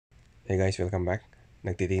Hey guys, welcome back.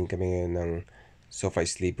 Nagtitingin kami ngayon ng sofa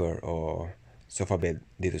sleeper o sofa bed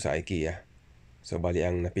dito sa IKEA. So bali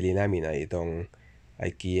ang napili namin ay itong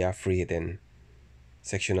IKEA FRIHETEN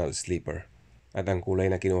sectional sleeper. At ang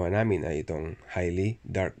kulay na kinuha namin ay itong Hyllie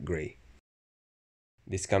dark gray.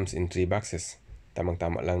 This comes in 3 boxes.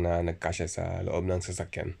 Tamang-tama lang na nagkasya sa loob ng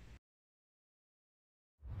sasakyan.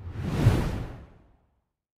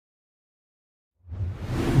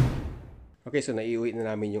 Okay, so naiuwi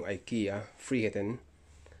na namin yung IKEA FRIHETEN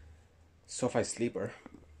Sofa Sleeper.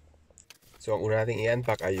 So ang una nating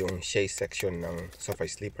i-unpack ay yung Chaise section ng Sofa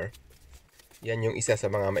Sleeper. Yan yung isa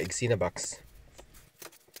sa mga maigsi na box.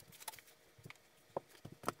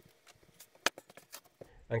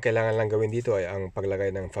 Ang kailangan lang gawin dito ay ang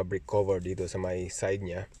paglagay ng fabric cover dito sa may side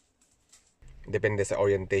niya. Depende sa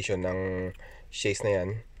orientation ng Chaise na yan,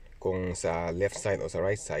 kung sa left side o sa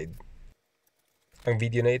right side. Ang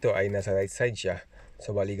video na ito ay nasa right side siya,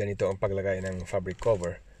 so bali ganito ang paglagay ng fabric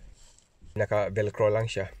cover. Naka-velcro lang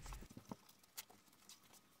siya.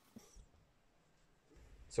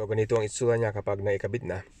 So ganito ang itsura niya kapag naikabit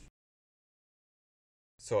na.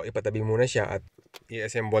 So ipatabi muna siya at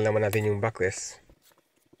i-assemble naman natin yung backrest.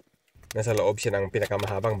 Nasa loob siya ng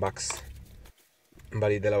pinakamahabang box.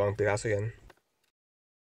 Bali 2 piraso yan.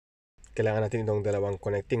 Kailangan natin itong 2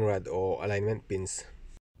 connecting rod o alignment pins.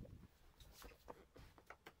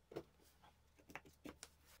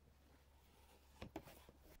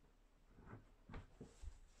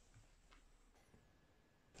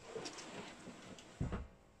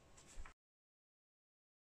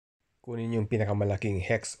 Kunin yung pinakamalaking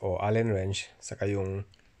hex o Allen wrench, saka yung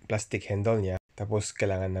plastic handle niya. Tapos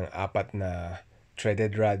kailangan ng 4 na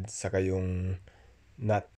threaded rod, saka yung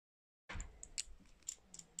nut.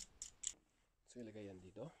 So ilagay yan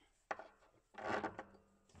dito.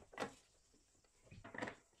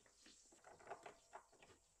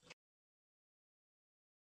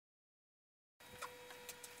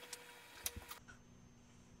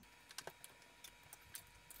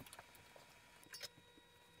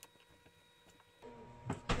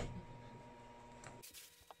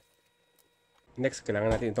 Next,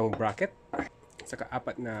 kailangan natin itong bracket, saka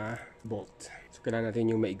 4 na bolt. So kailangan natin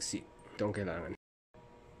yung maigsi. Itong kailangan.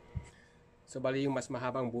 So bali yung mas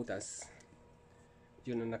mahabang butas,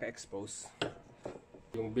 yun ang naka-expose.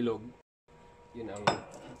 Yung bilog, yun ang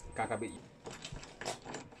kakabit.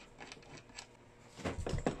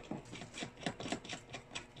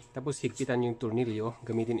 Tapos higpitan yung tornilyo,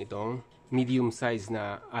 gamitin itong medium size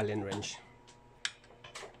na Allen wrench.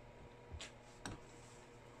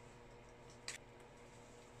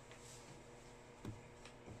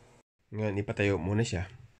 Ngayon, ipatayo muna siya.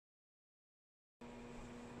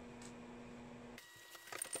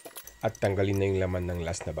 At tanggalin na yung laman ng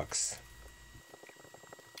last na box.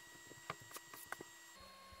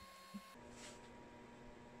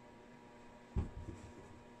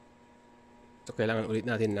 So, kailangan ulit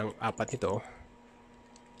natin ng 4 nito.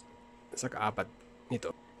 Saka 4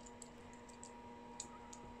 nito.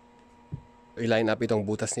 I-line up itong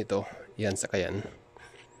butas nito. Yan, saka yan.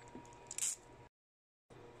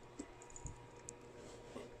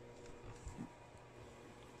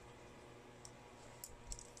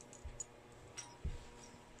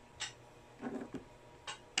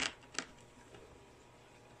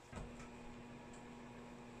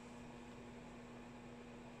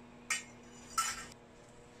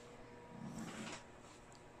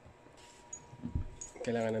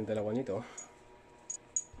 Kailangan ng 2 nito.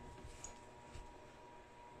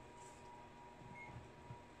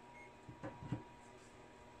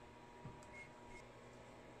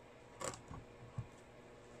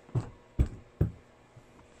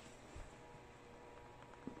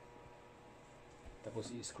 Tapos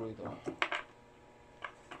i-screw ito.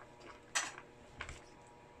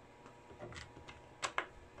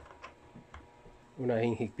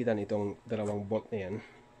 Unahing higpitan itong 2 bolt na yan.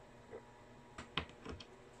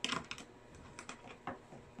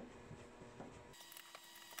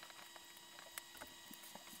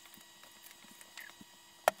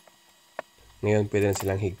 Ngayon, pwede na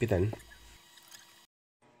silang higpitan.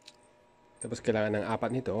 Tapos kailangan ng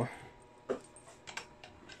 4 nito.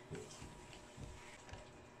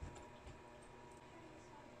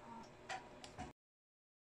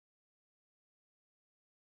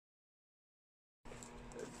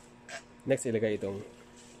 Next, ilagay itong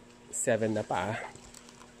 7 na paa.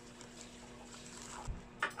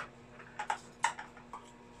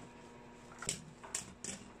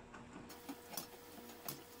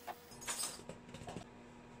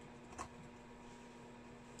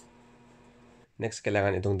 Next,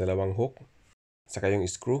 kailangan itong 2 hook, saka yung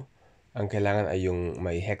screw. Ang kailangan ay yung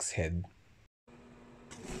may hex head.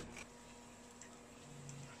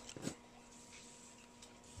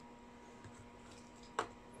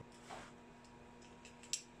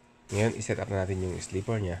 Ngayon, iset up na natin yung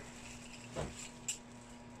sleeper niya.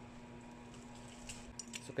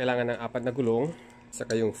 So, kailangan ng 4 na gulong,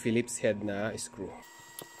 saka yung Phillips head na screw.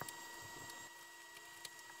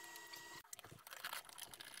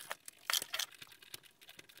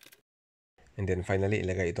 And then finally,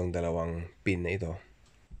 ilagay itong dalawang pin na ito.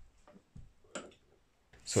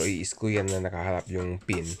 So, i-screw yan na nakaharap yung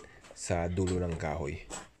pin sa dulo ng kahoy.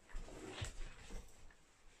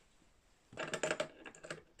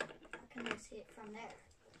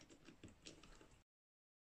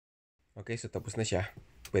 Okay, so tapos na siya.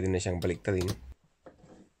 Pwede na siyang baliktarin.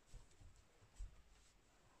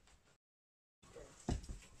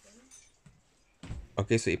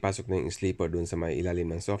 Okay, so ipasok na yung sleeper dun sa may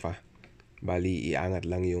ilalim ng sofa. Bali, iangat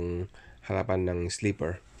lang yung harapan ng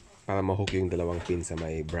sleeper para ma-hook yung dalawang pin sa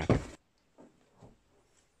may bracket.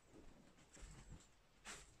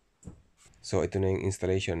 So, ito na yung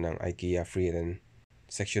installation ng IKEA FRIHETEN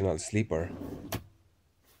sectional sleeper.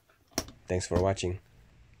 Thanks for watching.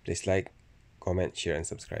 Please like, comment, share, and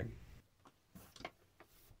subscribe.